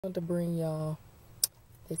Want to bring y'all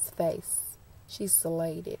this face. She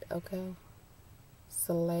slayed it, okay?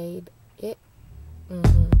 Slayed it.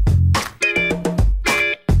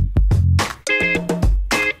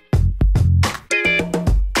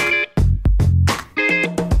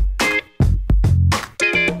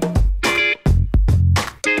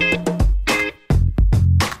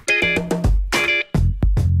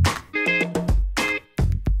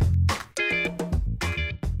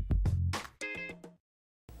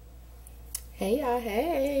 Hey y'all,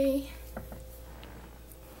 hey.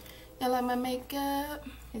 I like my makeup.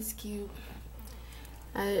 It's cute.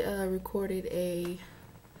 I recorded a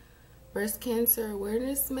breast cancer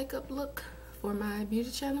awareness makeup look for my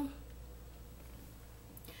beauty channel.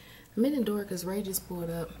 I'm in the door because Ray just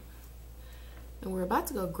pulled up. And we're about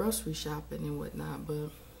to go grocery shopping and whatnot,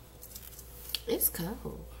 but it's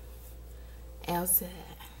cold outside.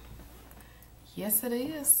 Yes it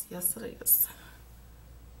is. Yes it is.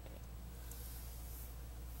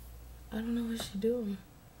 I don't know what she's doing.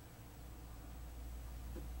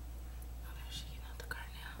 Oh, she's getting out the car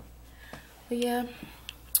now. But yeah,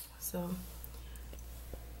 so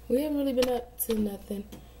we haven't really been up to nothing.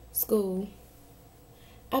 School.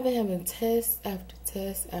 I've been having test after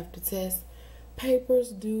test after test. Papers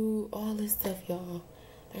due, all this stuff, y'all.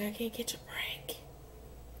 Like, I can't catch a break.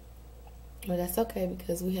 But that's okay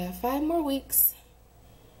because we have 5 more weeks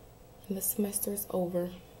and the semester is over.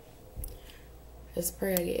 Just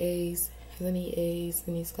pray I get A's, because I need A's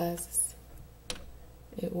in these classes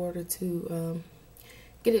in order to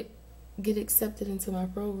get accepted into my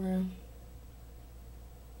program.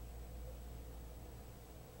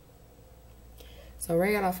 So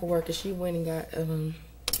Ray got off of work and she went and got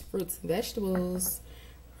fruits and vegetables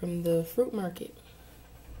from the fruit market.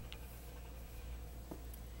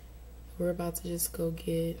 We're about to just go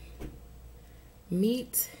get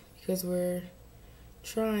meat because we're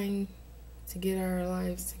trying to get our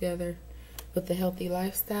lives together with the healthy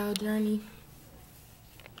lifestyle journey.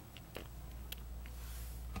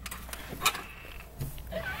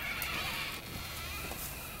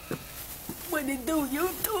 What it do,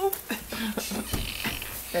 YouTube?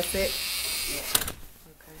 That's it? Yeah.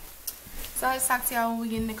 Okay. So let's talk to y'all when we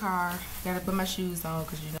get in the car. Gotta put my shoes on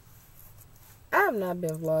because you know I've not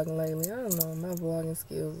been vlogging lately. I don't know, my vlogging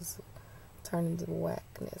skills turning to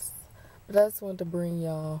whackness. But I just wanted to bring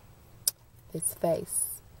y'all this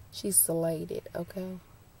face. She slayed it, okay?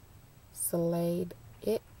 Slayed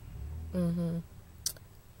it.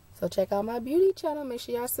 So check out my beauty channel. Make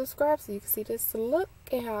sure y'all subscribe so you can see this look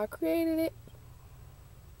and how I created it.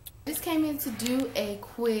 Just came in to do a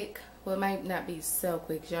quick, well, it might not be so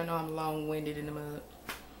quick because y'all know I'm long-winded in the mud.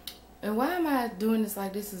 And why am I doing this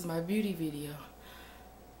like this is my beauty video?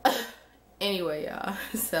 Anyway, y'all.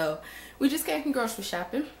 So we just came from grocery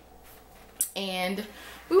shopping. And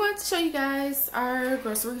we wanted to show you guys our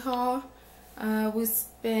grocery haul. We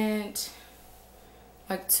spent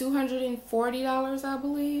like $240, I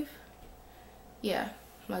believe. Yeah,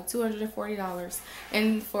 like $240.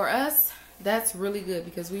 And for us, that's really good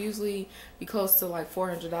because we usually be close to like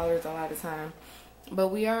 $400 a lot of time. But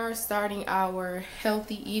we are starting our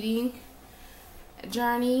healthy eating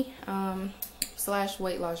journey slash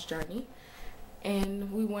weight loss journey.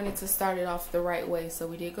 And we wanted to start it off the right way, so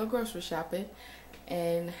we did go grocery shopping,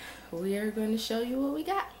 and we are going to show you what we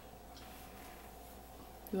got.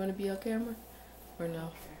 You want to be on camera or no?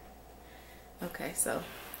 Okay, so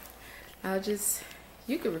I'll just,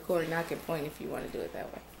 you can record and I can point if you want to do it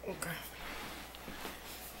that way. Okay.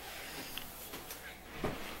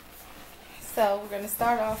 So we're going to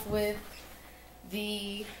start off with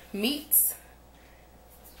the meats.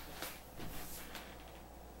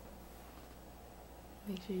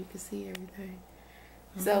 Make sure you can see everything.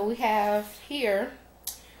 So we have here,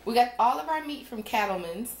 we got all of our meat from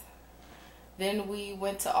Cattleman's. Then we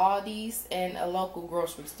went to Aldi's and a local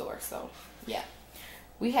grocery store. So yeah,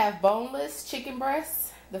 we have boneless chicken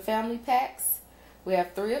breasts, the family packs. We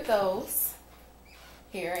have 3 of those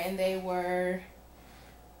here, and they were,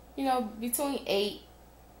 you know, between $8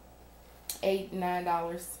 and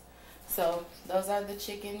 $9. So those are the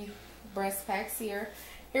chicken breast packs here.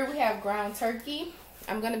 Here we have ground turkey.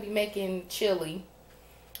 I'm going to be making chili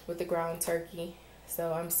with the ground turkey.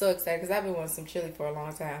 So I'm so excited because I've been wanting some chili for a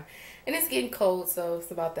long time. And it's getting cold, so it's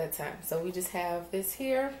about that time. So we just have this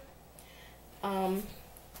here. I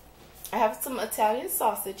have some Italian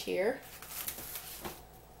sausage here.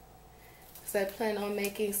 Because I plan on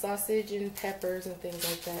making sausage and peppers and things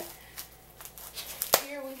like that.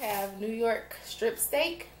 Here we have New York strip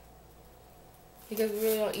steak. Because we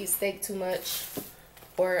really don't eat steak too much.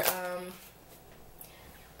 Or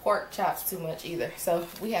pork chops too much either. So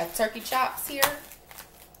we have turkey chops here.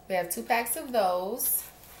 We have 2 packs of those.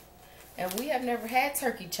 And we have never had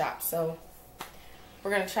turkey chops, so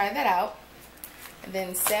we're going to try that out. And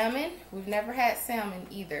then salmon. We've never had salmon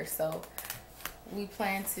either, so we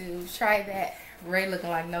plan to try that. Ray looking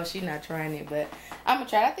like, no, she's not trying it, but I'm going to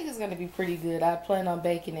try it. I think it's going to be pretty good. I plan on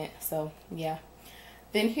baking it, so yeah.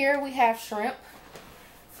 Then here we have shrimp.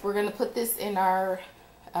 We're going to put this in our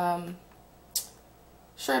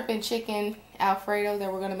shrimp and chicken Alfredo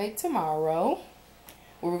that we're going to make tomorrow.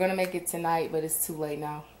 We were going to make it tonight, but it's too late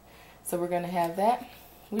now. So we're going to have that.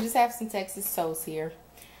 We just have some Texas toast here.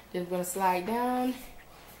 Then we're going to slide down.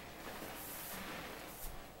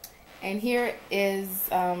 And here is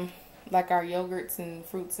like our yogurts and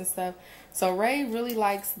fruits and stuff. So Ray really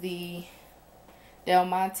likes the Del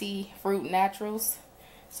Monte fruit naturals.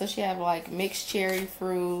 So she have like mixed cherry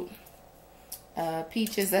fruit,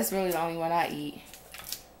 peaches. That's really the only one I eat.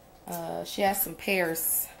 She has some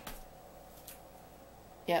pears.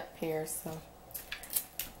 Yep, pears. So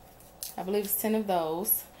I believe it's 10 of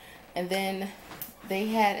those. And then they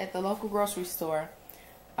had at the local grocery store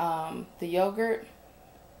the yogurt.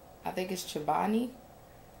 I think it's Chobani.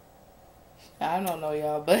 I don't know,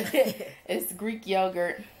 y'all, but it's Greek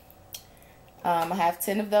yogurt. I have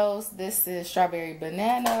 10 of those. This is strawberry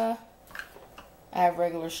banana. I have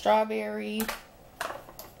regular strawberry.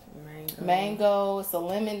 Mango. It's a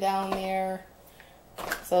lemon down there.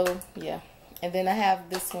 So, yeah. And then I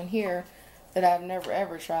have this one here that I've never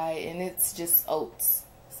ever tried, and it's just oats.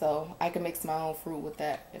 So I can mix my own fruit with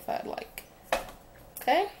that if I'd like.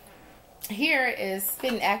 Okay. Here is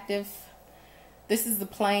Fit and Active. This is the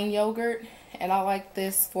plain yogurt, and I like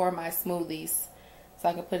this for my smoothies. So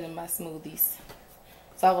I can put it in my smoothies.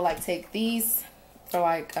 So I would like take these for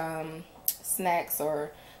like snacks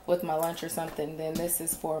or with my lunch or something. Then this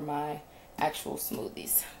is for my actual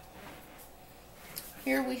smoothies.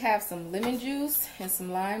 Here we have some lemon juice and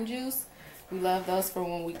some lime juice. We love those for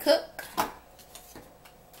when we cook.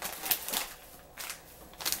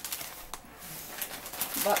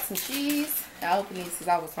 Bought some cheese. I opened these because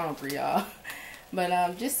I was hungry, y'all.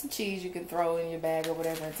 But just some cheese you can throw in your bag or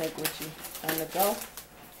whatever and take with you on the go.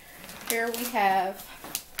 Here we have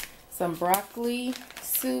some broccoli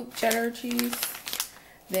soup, cheddar cheese.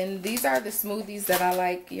 Then these are the smoothies that I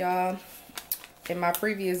like, y'all. In my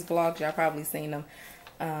previous vlogs, y'all probably seen them.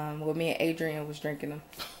 Well, me and Adrian was drinking them.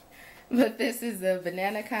 But this is the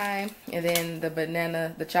banana kind, and then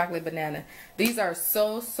the chocolate banana. These are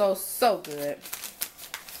so, so, so good.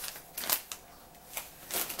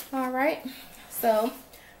 Alright, so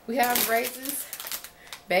we have raisins.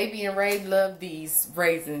 Baby and Ray love these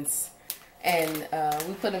raisins. And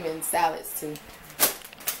we put them in salads too.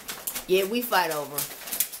 Yeah, we fight over.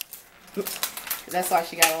 That's why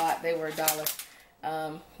she got a lot. They were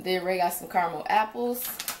 $1. Then Ray got some caramel apples.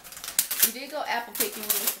 We did go apple picking. We were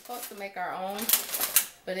supposed to make our own,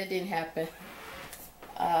 but it didn't happen.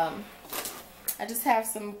 I just have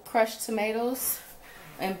some crushed tomatoes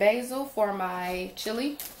and basil for my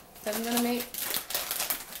chili that I'm gonna make.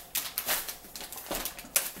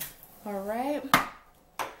 Alright.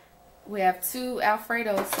 We have 2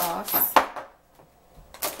 Alfredo sauce.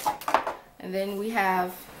 And then we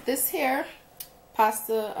have this here,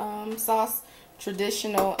 pasta sauce,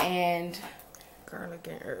 traditional and garlic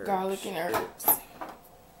and herbs.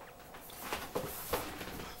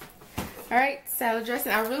 Alright, salad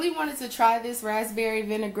dressing. I really wanted to try this raspberry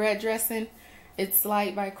vinaigrette dressing. It's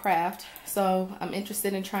Light by Kraft. So I'm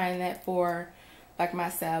interested in trying that for like my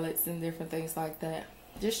salads and different things like that.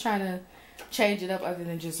 Just trying to change it up other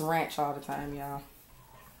than just ranch all the time, y'all.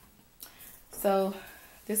 So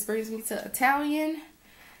this brings me to Italian.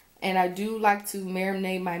 And I do like to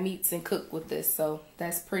marinate my meats and cook with this. So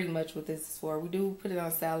that's pretty much what this is for. We do put it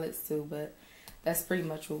on salads too, but that's pretty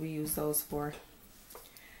much what we use those for.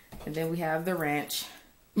 And then we have the ranch.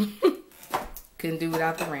 Couldn't do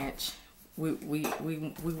without the ranch. We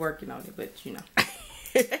working on it, but you know.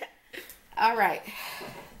 All right.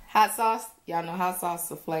 Hot sauce. Y'all know hot sauce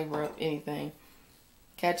will flavor up anything.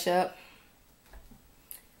 Ketchup.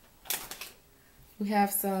 We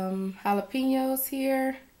have some jalapenos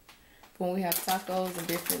here when we have tacos and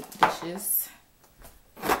different dishes.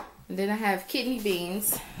 And then I have kidney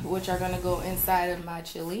beans, which are going to go inside of my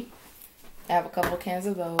chili. I have a couple cans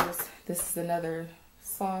of those. This is another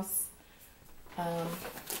sauce.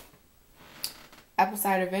 Apple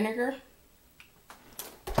cider vinegar.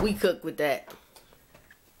 We cook with that.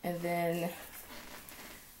 And then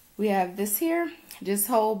we have this here, just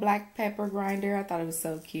whole black pepper grinder. I thought it was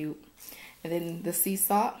so cute. And then the sea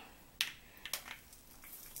salt.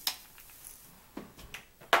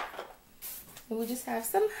 And we just have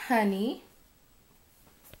some honey.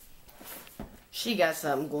 She got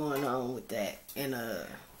something going on with that in a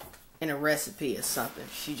recipe or something.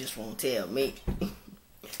 She just won't tell me.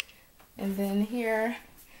 And then here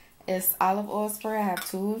is olive oil spray. I have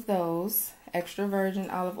 2 of those. Extra virgin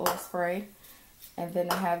olive oil spray. And then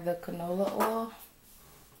I have the canola oil.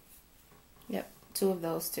 Yep, 2 of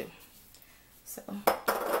those too. So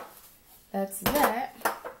that's that.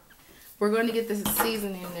 We're going to get this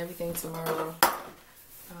seasoning and everything tomorrow.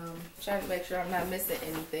 Trying to make sure I'm not missing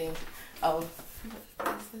anything. Oh,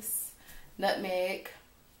 what is this? Nutmeg.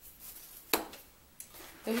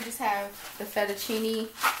 Then we just have the fettuccine.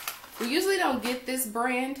 We usually don't get this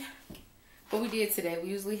brand, but we did today. We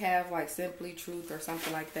usually have like Simply Truth or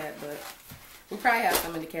something like that, but we probably have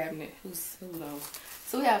some in the cabinet. Who knows?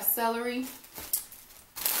 So we have celery.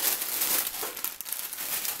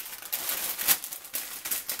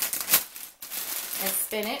 And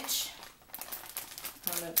spinach.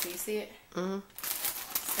 I don't know if you see it.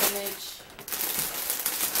 Spinach.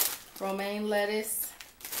 Romaine lettuce.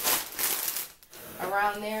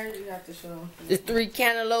 Around there, you have to show them. The 3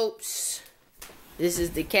 cantaloupes. This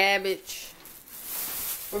is the cabbage.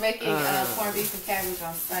 We're making corned beef and cabbage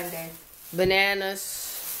on Sunday. Bananas.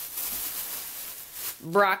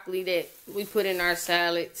 Broccoli that we put in our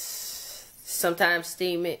salads. Sometimes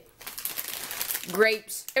steam it.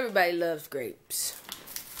 Grapes. Everybody loves grapes.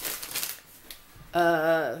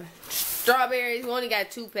 Strawberries. We only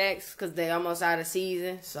got 2 packs because they're almost out of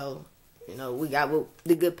season. So, you know, we got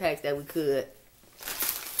the good packs that we could.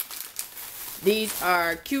 These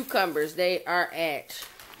are cucumbers. They are at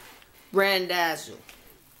Brandazzle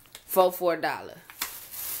for $4.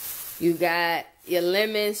 You got your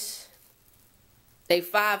lemons. They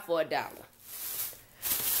 $5 for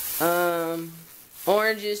 $1.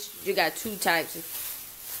 Oranges. You got 2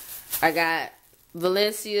 types. I got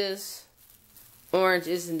Valencia's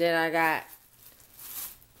oranges, and then I got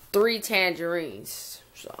 3 tangerines.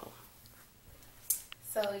 So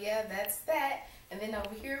yeah, that's that. And then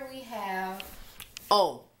over here we have...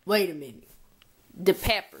 Oh, wait a minute. The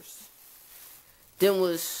peppers. Them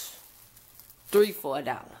was 3 for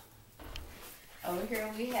 $1. Over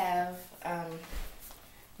here we have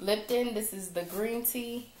Lipton. This is the green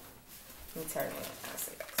tea. Let me turn it on.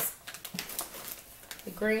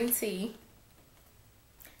 The green tea.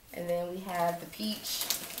 And then we have the peach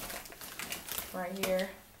right here.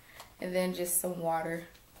 And then just some water.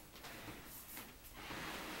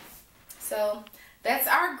 So that's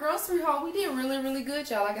our grocery haul. We did really, really good,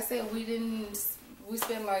 y'all. Like I said, we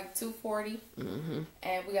spent like $240,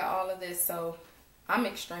 and we got all of this. So I'm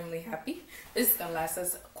extremely happy. This is gonna last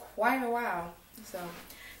us quite a while. So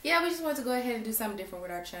yeah, we just wanted to go ahead and do something different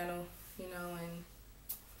with our channel, you know, and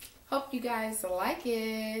hope you guys like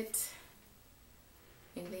it.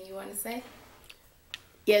 Anything you want to say?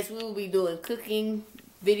 Yes, we will be doing cooking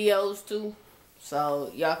videos too, so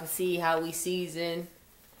y'all can see how we season.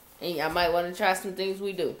 And y'all might want to try some things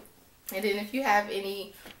we do. And then if you have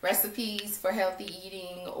any recipes for healthy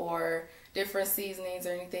eating or different seasonings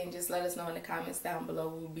or anything, just let us know in the comments down below.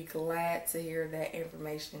 We'll be glad to hear that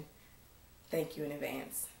information. Thank you in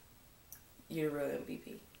advance. You're a real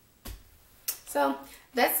MVP. So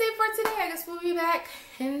that's it for today. I guess we'll be back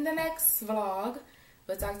in the next vlog.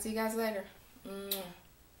 We'll talk to you guys later.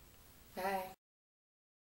 Bye.